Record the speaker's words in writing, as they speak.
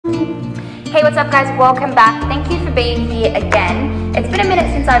Hey, what's up guys? Welcome back. Thank you for being here again. It's been a minute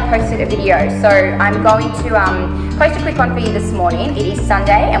since I posted a video, so I'm going to post a quick one for you this morning. It is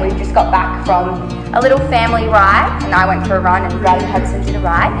Sunday and we've just got back from a little family ride, and I went for a run and Brad and Hudson did a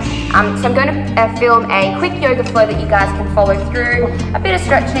ride. So I'm going to film a quick yoga flow that you guys can follow through, a bit of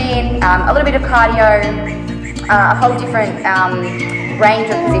stretching, a little bit of cardio, a whole different range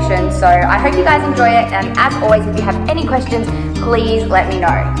of positions. So I hope you guys enjoy it, and as always, if you have any questions, please let me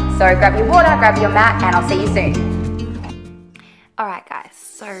know. So grab your water, grab your mat, and I'll see you soon. Alright guys,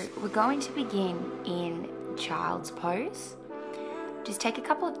 so we're going to begin in child's pose. Just take a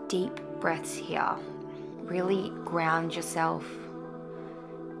couple of deep breaths here. Really ground yourself,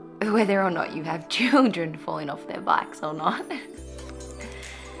 whether or not you have children falling off their bikes or not.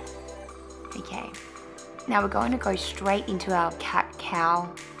 Okay, now we're going to go straight into our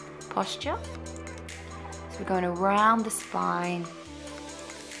cat-cow posture. So we're going to round the spine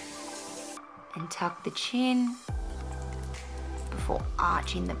and tuck the chin before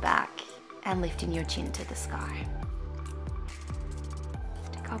arching the back and lifting your chin to the sky.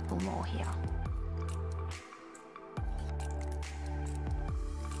 Just a couple more here.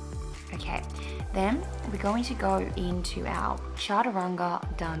 Okay, then we're going to go into our Chaturanga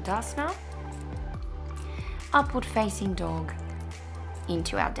Dandasana, upward facing dog,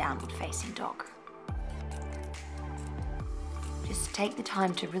 into our downward facing dog. Just take the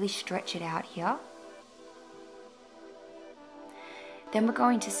time to really stretch it out here. Then we're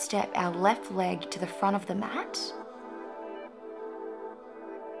going to step our left leg to the front of the mat.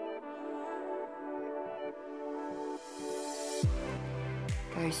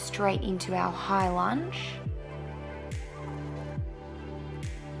 Go straight into our high lunge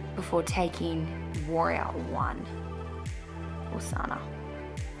before taking Warrior One Asana.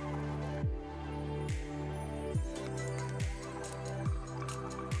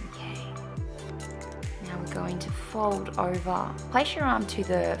 Going to fold over, place your arm to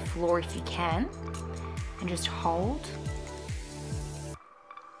the floor if you can, and just hold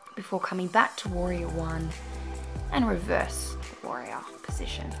before coming back to Warrior One and reverse warrior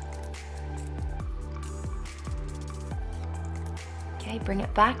position. Okay, bring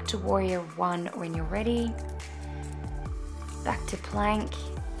it back to Warrior One when you're ready. Back to plank,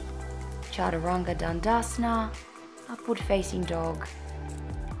 Chaturanga Dandasana, upward facing dog,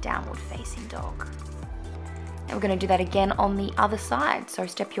 downward facing dog. And we're going to do that again on the other side. So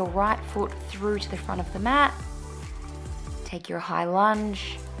step your right foot through to the front of the mat. Take your high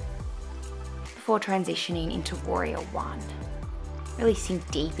lunge before transitioning into Warrior One. Really sink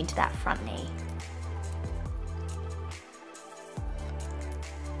deep into that front knee.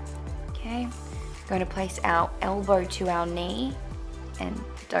 Okay, we're going to place our elbow to our knee and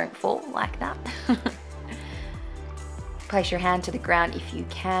don't fall like that. Place your hand to the ground if you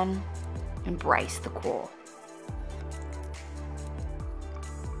can. Embrace the core.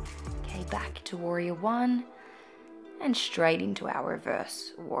 Back to Warrior One and straight into our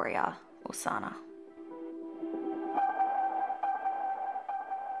reverse Warrior Asana.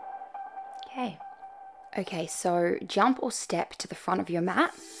 Okay, so jump or step to the front of your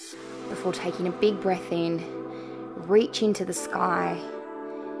mat before taking a big breath in, reach into the sky,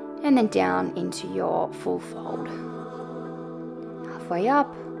 and then down into your full fold. Halfway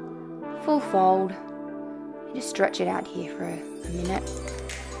up, full fold. Just stretch it out here for a minute.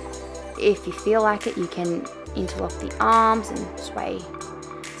 If you feel like it, you can interlock the arms and sway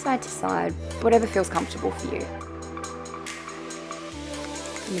side to side, whatever feels comfortable for you.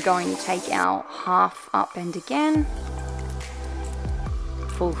 We're going to take our half up bend again,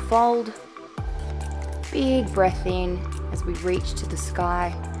 full fold, big breath in as we reach to the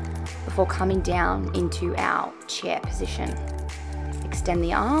sky before coming down into our chair position. Extend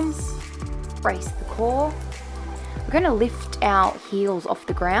the arms, brace the core. We're going to lift our heels off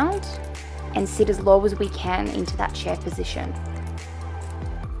the ground and sit as low as we can into that chair position.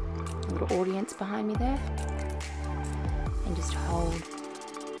 A little audience behind me there. And just hold.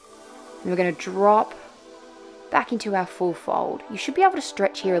 And we're going to drop back into our full fold. You should be able to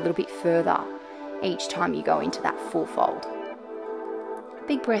stretch here a little bit further each time you go into that full fold.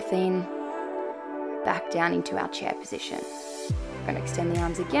 Big breath in, back down into our chair position. We're going to extend the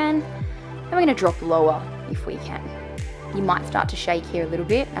arms again, and we're going to drop lower if we can. You might start to shake here a little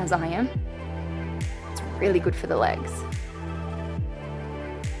bit, as I am. It's really good for the legs.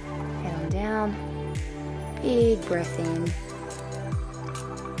 Head on down, big breath in,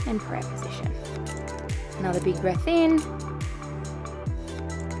 and prayer position. Another big breath in.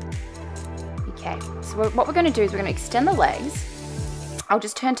 Okay, so what we're going to do is we're going to extend the legs. I'll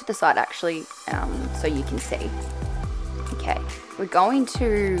just turn to the side actually so you can see. Okay, we're going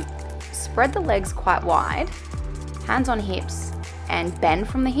to spread the legs quite wide, hands on hips, and bend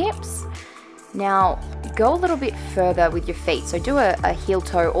from the hips. Now, go a little bit further with your feet. So do a heel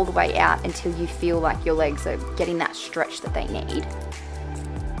toe all the way out until you feel like your legs are getting that stretch that they need.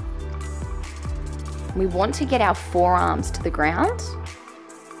 We want to get our forearms to the ground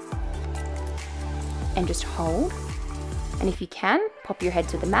and just hold. And if you can, pop your head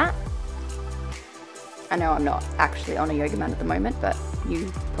to the mat. I know I'm not actually on a yoga mat at the moment, but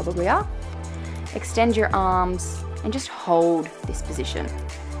you probably are. Extend your arms and just hold this position.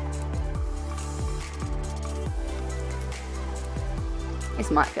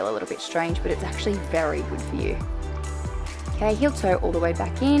 This might feel a little bit strange, but it's actually very good for you. Okay, heel toe all the way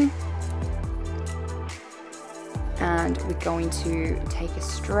back in. And we're going to take a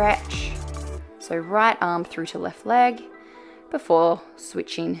stretch. So right arm through to left leg before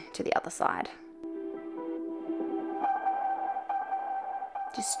switching to the other side.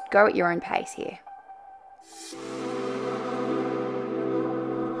 Just go at your own pace here.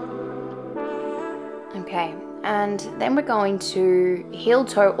 Okay, and then we're going to heel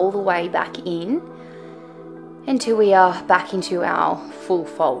toe all the way back in until we are back into our full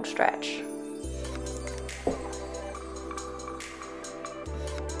fold stretch.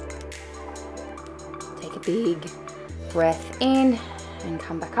 Take a big breath in and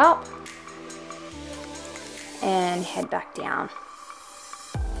come back up and head back down.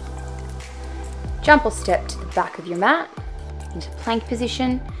 Jump or step to the back of your mat into plank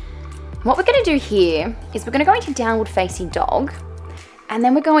position. What we're going to do here is we're going to go into downward facing dog, and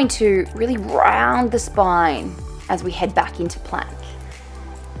then we're going to really round the spine as we head back into plank.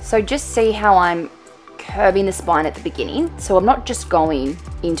 So just see how I'm curving the spine at the beginning. So I'm not just going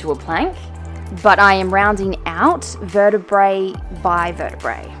into a plank, but I am rounding out vertebrae by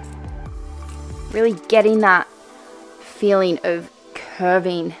vertebrae. Really getting that feeling of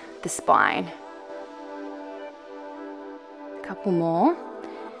curving the spine. A couple more.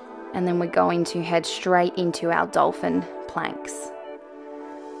 And then we're going to head straight into our dolphin planks.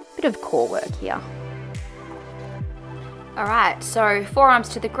 Bit of core work here. All right, so forearms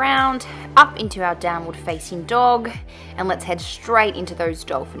to the ground, up into our downward facing dog, and let's head straight into those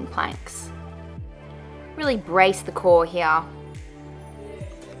dolphin planks. Really brace the core here.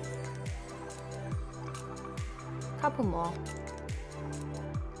 Couple more.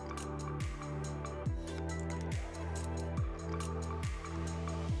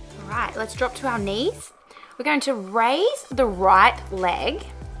 Right, let's drop to our knees. We're going to raise the right leg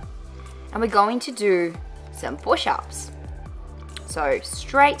and we're going to do some push-ups. So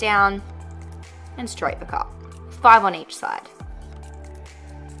straight down and straight back up. 5 on each side.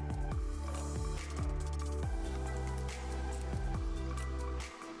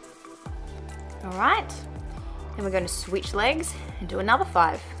 All right, then we're going to switch legs and do another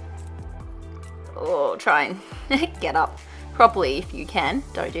 5. Oh, try and get up properly if you can.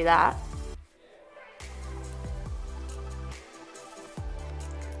 Don't do that.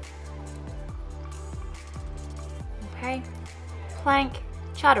 Okay, plank,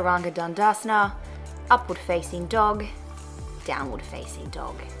 chaturanga dandasana, upward facing dog, downward facing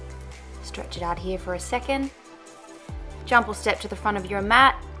dog. Stretch it out here for a second. Jump or step to the front of your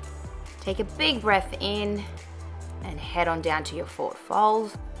mat. Take a big breath in and head on down to your forward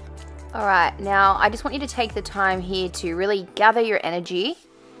fold. All right, now I just want you to take the time here to really gather your energy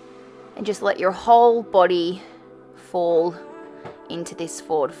and just let your whole body fall into this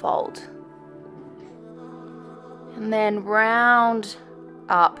forward fold. And then round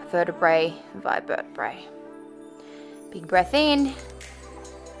up vertebrae by vertebrae. Big breath in.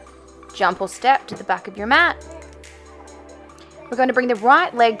 Jump or step to the back of your mat. We're going to bring the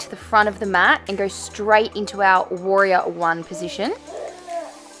right leg to the front of the mat and go straight into our warrior 1 position.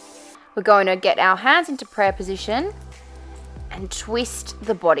 We're going to get our hands into prayer position and twist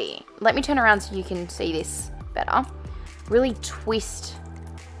the body. Let me turn around so you can see this better. Really twist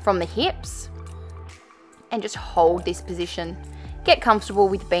from the hips and just hold this position. Get comfortable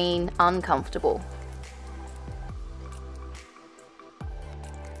with being uncomfortable.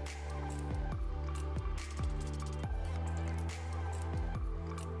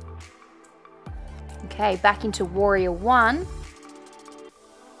 Okay, back into warrior 1.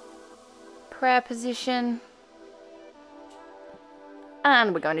 Prayer position.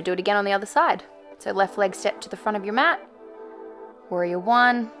 And we're going to do it again on the other side. So left leg step to the front of your mat. Warrior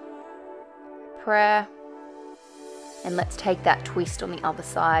 1. Prayer. And let's take that twist on the other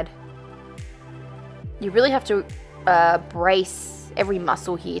side. You really have to brace every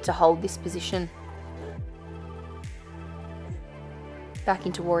muscle here to hold this position. Back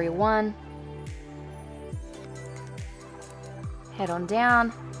into warrior 1. Head on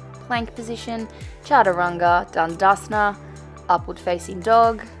down. plank position, chaturanga, dandasana, upward facing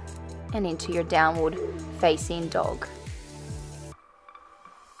dog, and into your downward facing dog.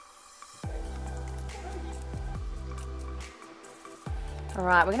 All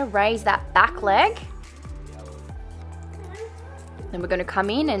right, we're going to raise that back leg. Then we're going to come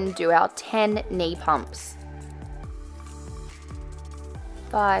in and do our 10 knee pumps.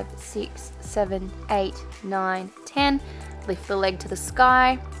 5, 6, 7, 8, 9, 10. Lift the leg to the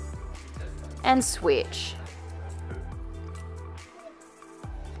sky and switch.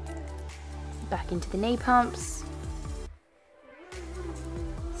 Back into the knee pumps.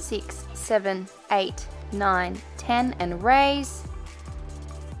 6, 7, 8, 9, 10, and raise.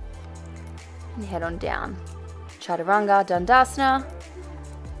 And head on down. Chaturanga, Dandasana,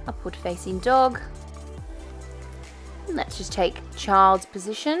 upward facing dog. And let's just take child's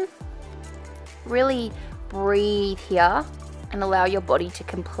position. Really breathe here and allow your body to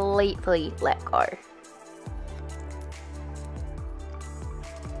completely let go.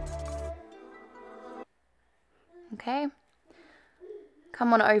 Okay.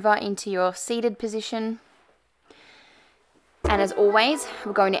 Come on over into your seated position. And as always,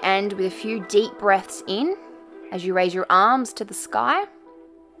 we're going to end with a few deep breaths in as you raise your arms to the sky.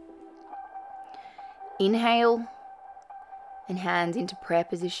 Inhale and hands into prayer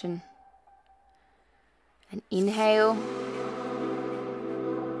position. And inhale,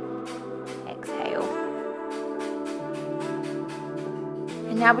 exhale.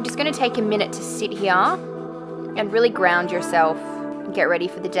 And now we're just going to take a minute to sit here and really ground yourself and get ready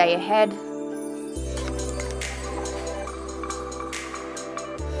for the day ahead.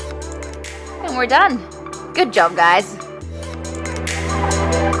 And we're done. Good job, guys.